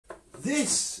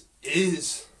This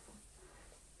is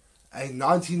a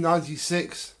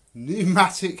 1996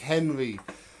 Numatic Henry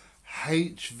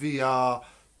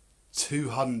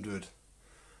HVR200,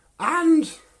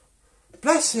 and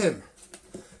bless him,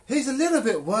 he's a little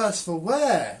bit worse for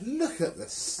wear. Look at the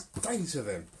state of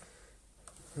him.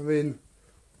 I mean,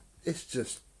 it's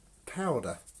just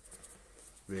powder,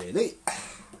 really.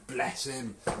 Bless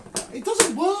him. It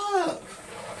doesn't work.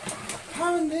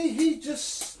 Apparently he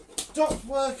just stopped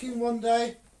working one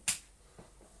day,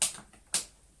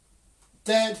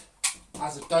 dead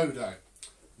as a dodo.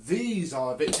 These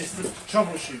are a bit different to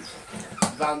troubleshoot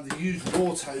than the usual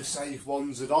autosave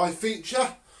ones that I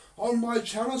feature on my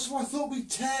channel, so I thought we'd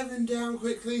tear him down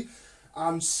quickly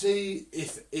and see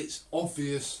if it's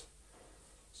obvious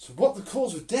to what the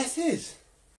cause of death is.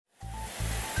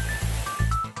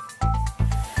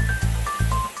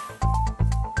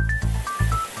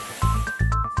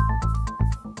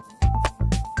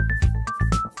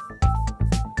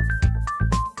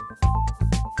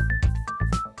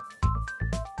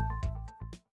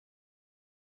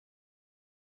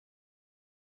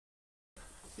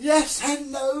 Yes,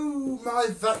 hello my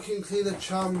vacuum cleaner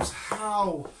chums,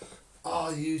 how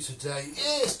are you today?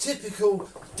 Yes, typical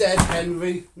dead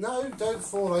Henry. No, don't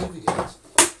fall over yet.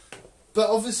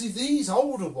 But obviously these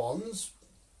older ones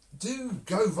do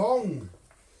go wrong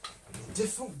in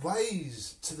different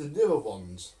ways to the newer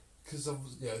ones, because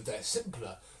they're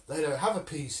simpler. They don't have a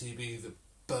PCB that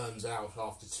burns out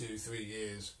after 2-3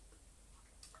 years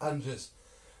and just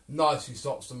nicely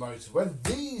stops the motor. When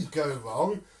these go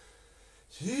wrong,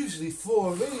 it's usually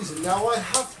for a reason. Now, I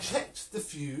have checked the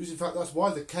fuse. In fact, that's why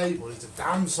the cable is a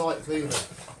damn sight cleaner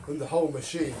than the whole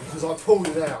machine, because I pulled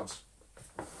it out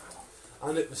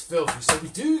and it was filthy. So we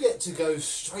do get to go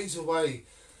straight away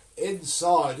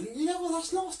inside, and you know what,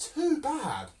 that's not too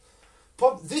bad.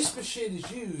 But this machine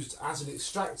is used as an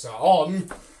extractor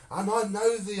on, and I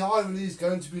know the irony is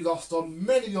going to be lost on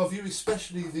many of you,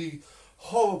 especially the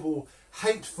horrible,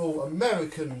 hateful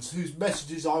Americans whose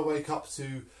messages I wake up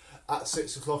to at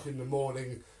 6 o'clock in the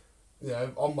morning,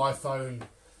 on my phone.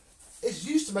 It's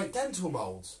used to make dental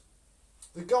moulds.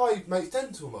 The guy makes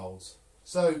dental moulds.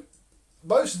 So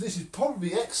most of this is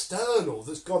probably external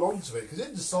that's gone onto it, because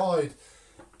inside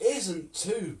isn't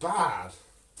too bad,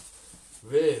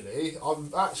 really.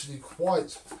 I'm actually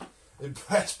quite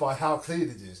impressed by how clean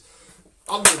it is.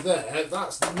 Under there,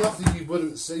 that's nothing you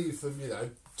wouldn't see from,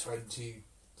 20,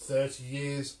 30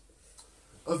 years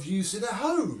of use in a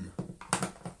home.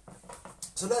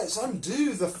 So let's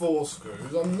undo the 4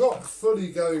 screws. I'm not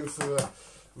fully going for a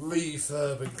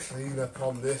refurb and clean up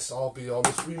on this, I'll be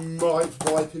honest. We might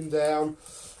wipe him down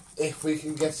if we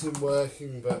can get him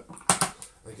working, but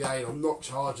again, I'm not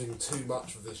charging too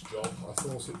much for this job. I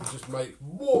thought it would just make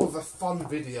more of a fun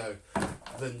video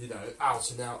than, out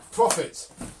and out profit.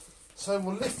 So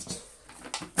we'll lift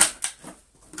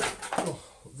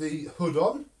the hood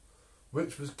on,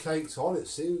 which was caked on. It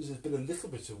seems there's been a little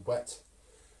bit of wet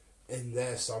in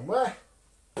there somewhere,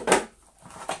 and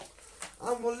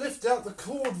we'll lift out the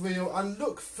cord reel and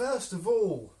look first of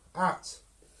all at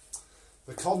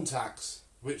the contacts,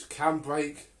 which can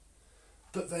break,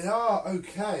 but they are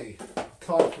okay.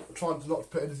 Trying not to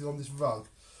put anything on this rug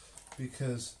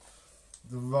because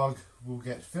the rug will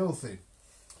get filthy.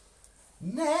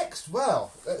 Next,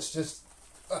 well, let's just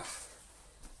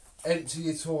empty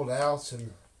it all out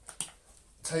and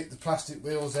take the plastic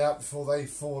wheels out before they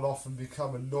fall off and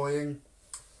become annoying.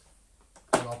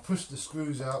 And I'll push the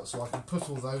screws out so I can put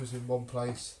all those in one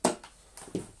place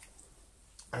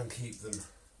and keep them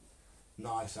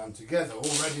nice and together.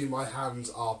 Already my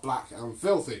hands are black and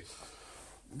filthy.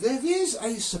 There is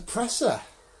a suppressor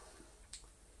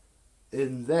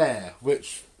in there,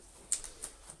 which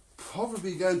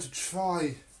probably going to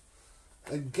try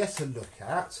and get a look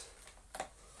at.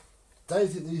 Don't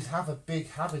think these have a big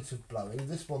habit of blowing.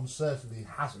 This one certainly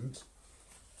hasn't.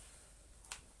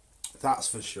 That's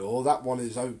for sure. That one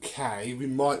is okay. We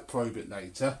might probe it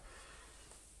later.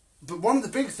 But one of the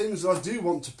big things that I do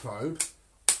want to probe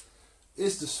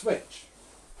is the switch,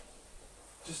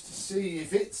 just to see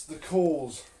if it's the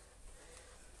cause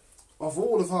of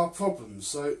all of our problems.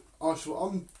 So I shall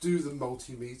undo the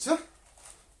multimeter.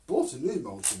 Bought a new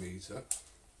multimeter,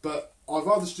 but I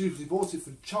rather stupidly bought it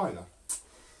from China.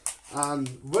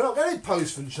 And we're not getting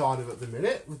post from China at the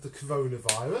minute with the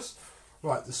coronavirus.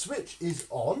 Right, the switch is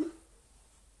on.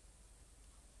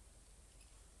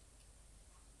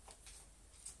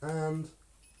 And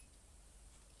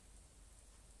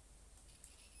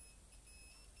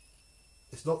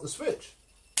it's not the switch.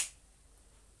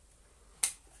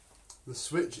 The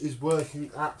switch is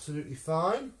working absolutely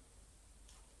fine.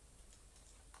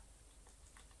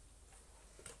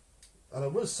 And I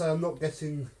would say I'm not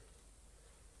getting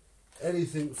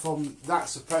anything from that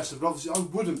suppressor, but obviously I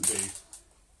wouldn't be,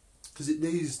 because it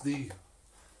needs the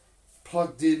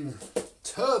plugged in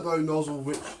turbo nozzle,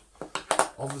 which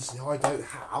obviously I don't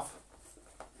have,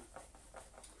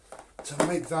 to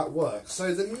make that work.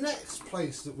 So the next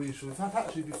place that we should, in fact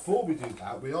actually before we do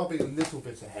that, we are being a little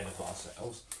bit ahead of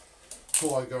ourselves.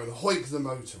 Before I go and hoik the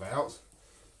motor out,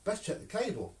 best check the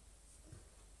cable.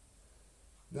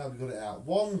 Now we've got it out.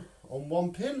 One on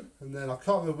one pin, and then I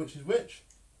can't remember which is which,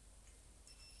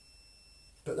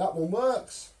 but that one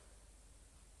works.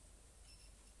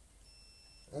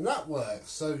 And that works.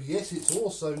 So yes, it's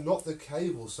also not the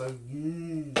cable. So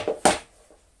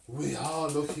we are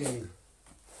looking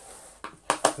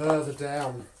further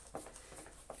down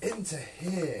into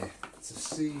here to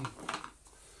see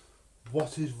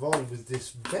what is wrong with this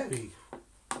very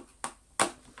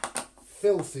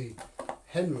filthy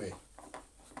Henry.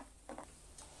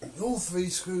 All three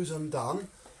screws undone,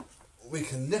 we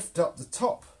can lift up the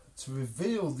top to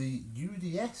reveal the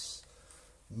UDS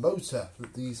motor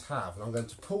that these have. And I'm going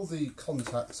to pull the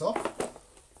contacts off.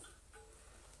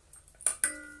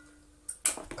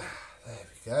 There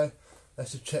we go.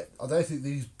 Let's just check. I don't think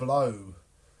these blow.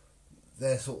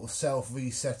 They're sort of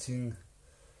self-resetting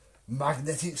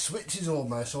magnetic switches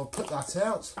almost. So I'll put that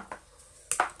out.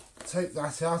 Take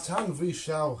that out and we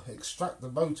shall extract the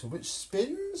motor, which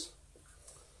spins.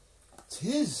 It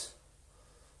is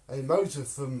a motor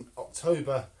from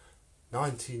October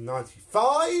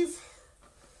 1995,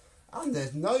 and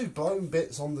there's no blown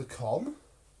bits on the comm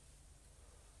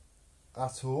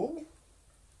at all.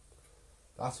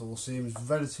 That all seems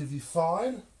relatively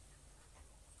fine.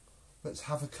 Let's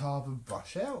have a carbon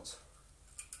brush out.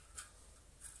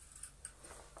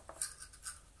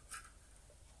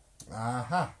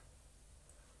 Aha.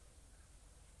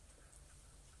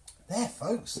 There,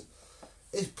 folks.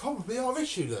 Is probably our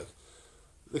issue. Look,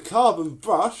 the carbon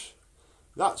brush,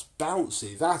 that's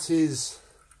bouncy. That is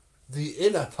the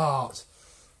inner part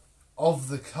of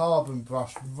the carbon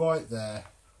brush right there.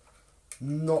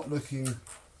 Not looking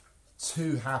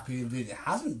too happy indeed. It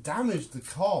hasn't damaged the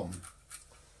comm.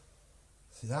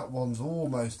 See, that one's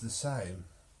almost the same.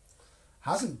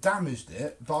 Hasn't damaged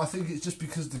it, but I think it's just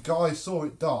because the guy saw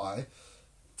it die.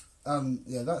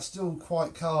 Yeah, that's still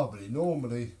quite carbony.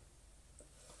 Normally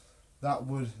that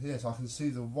would, yes, I can see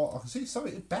I can see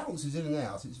something, it bounces in and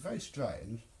out. It's very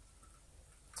strange.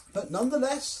 But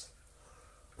nonetheless,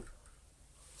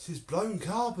 this is blown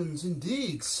carbons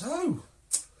indeed. So,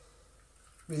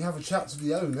 we have a chat to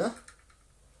the owner,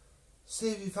 see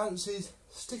if he fancies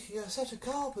sticking a set of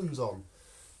carbons on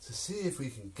to see if we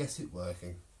can get it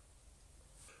working.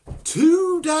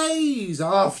 2 days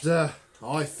after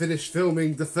I finished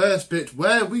filming the first bit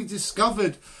where we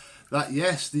discovered that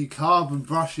yes, the carbon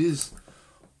brush is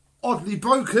oddly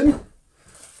broken,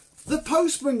 the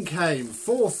postman came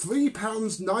for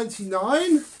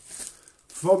 £3.99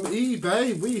 from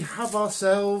eBay. We have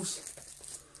ourselves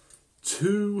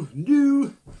 2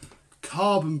 new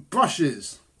carbon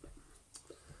brushes.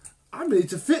 I need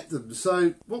to fit them,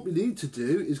 so what we need to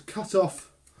do is cut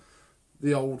off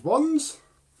the old ones,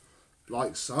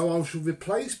 like so. I shall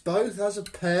replace both as a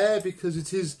pair because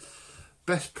it is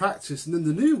best practice, and then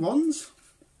the new ones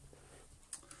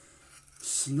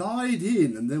slide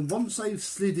in, and then once they've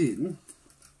slid in,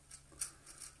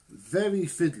 very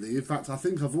fiddly. In fact, I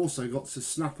think I've also got to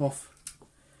snap off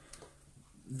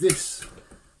this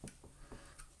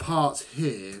part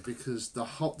here because the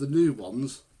new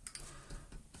ones,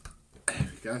 there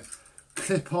we go,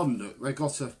 clip on. Look, they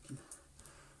got a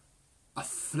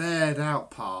flared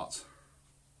out part,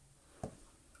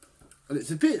 and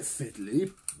it's a bit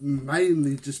fiddly,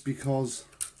 mainly just because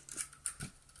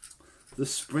the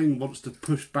spring wants to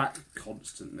push back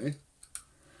constantly.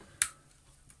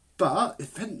 But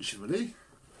eventually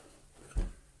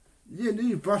your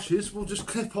new brushes will just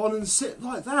clip on and sit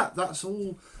like that. That's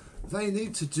all they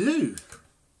need to do.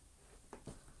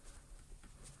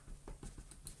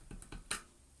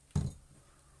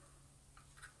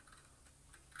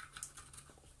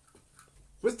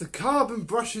 With the carbon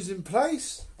brushes in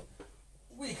place,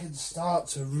 we can start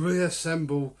to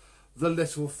reassemble the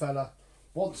little fella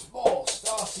once more,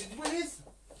 starting with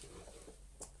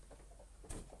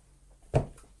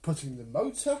putting the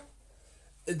motor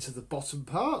into the bottom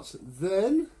part.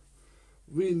 Then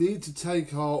we need to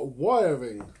take our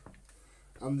wiring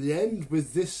and the end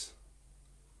with this,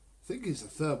 I think it's a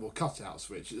thermal cutout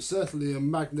switch. It's certainly a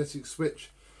magnetic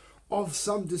switch of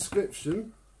some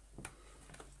description.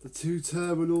 The 2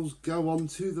 terminals go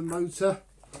onto the motor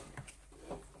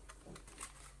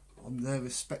on their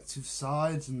respective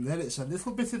sides, and then it's a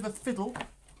little bit of a fiddle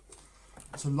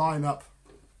to line up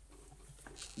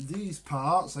these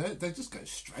parts. They just go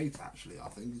straight, actually. I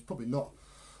think it's probably not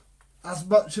as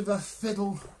much of a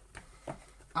fiddle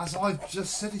as I've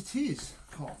just said it is.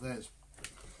 God, there's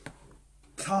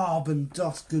carbon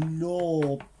dust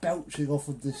galore belching off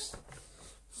of this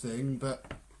thing,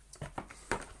 but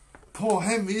poor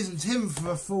Henry isn't in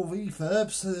for a full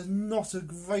refurb, so there's not a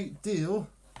great deal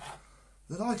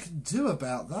that I can do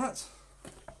about that.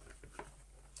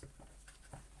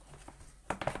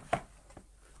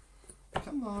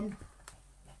 Come on.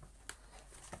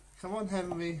 Come on,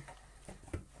 Henry.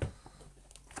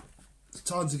 It's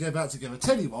time to go back together.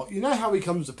 Tell you what, you know how he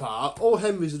comes apart? All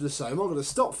Henry's are the same. I'm going to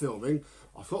stop filming.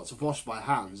 I've got to wash my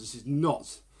hands. This is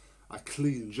not a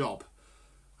clean job.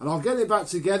 And I'll get it back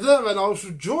together and I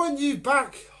shall join you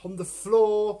back on the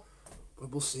floor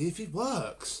and we'll see if it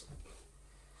works.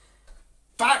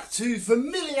 Back to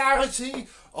familiarity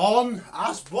on,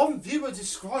 as one viewer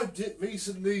described it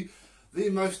recently, the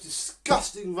most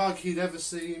disgusting rug he'd ever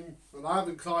seen. And I'm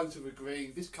inclined to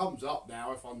agree. This comes up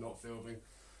now if I'm not filming.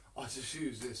 I just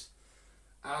use this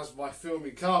as my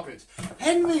filming carpet.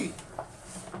 Henry!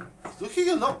 He's looking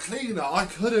a lot cleaner. I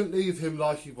couldn't leave him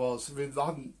like he was. I mean, I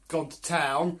haven't gone to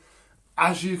town,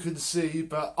 as you can see,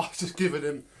 but I've just given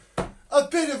him a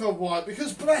bit of a wipe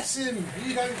because, bless him,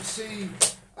 you don't see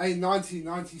a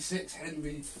 1996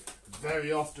 Henry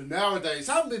very often nowadays.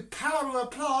 And with powder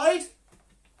applied,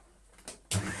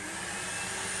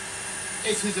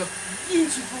 it is a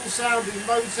beautiful sounding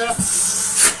motor.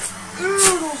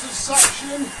 Oodles of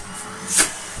suction.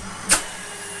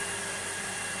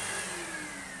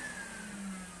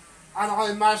 And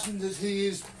I imagine that he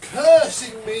is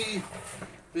cursing me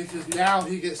because now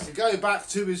he gets to go back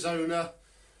to his owner,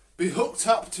 be hooked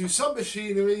up to some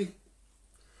machinery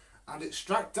and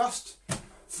extract dust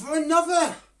for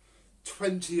another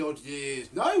 20 odd years.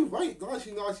 No, wait,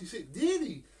 1996,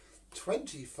 nearly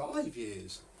 25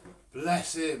 years.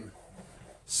 Bless him.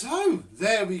 So,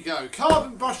 there we go.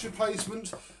 Carbon brush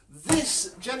replacement.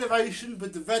 This generation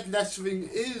with the red lettering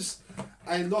is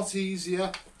a lot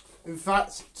easier. In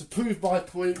fact, to prove my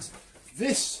point,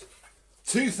 this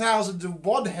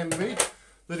 2001 Henry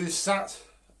that is sat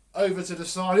over to the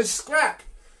side is scrap.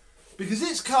 Because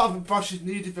its carbon brushes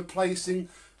needed replacing,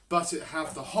 but it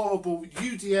had the horrible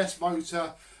UDS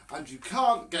motor and you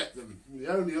can't get them. The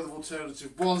only other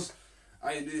alternative was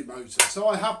a new motor. So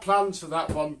I have plans for that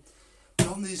one. But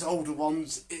on these older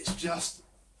ones, it's just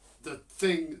the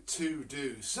thing to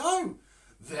do. So,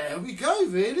 there we go,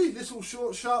 really. Little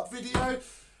short, sharp video.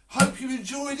 Hope you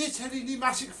enjoyed it, any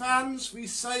Numatic fans. We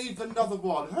saved another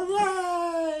one.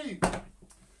 Hooray!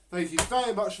 Thank you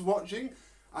very much for watching,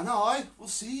 and I will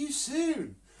see you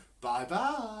soon.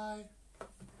 Bye-bye.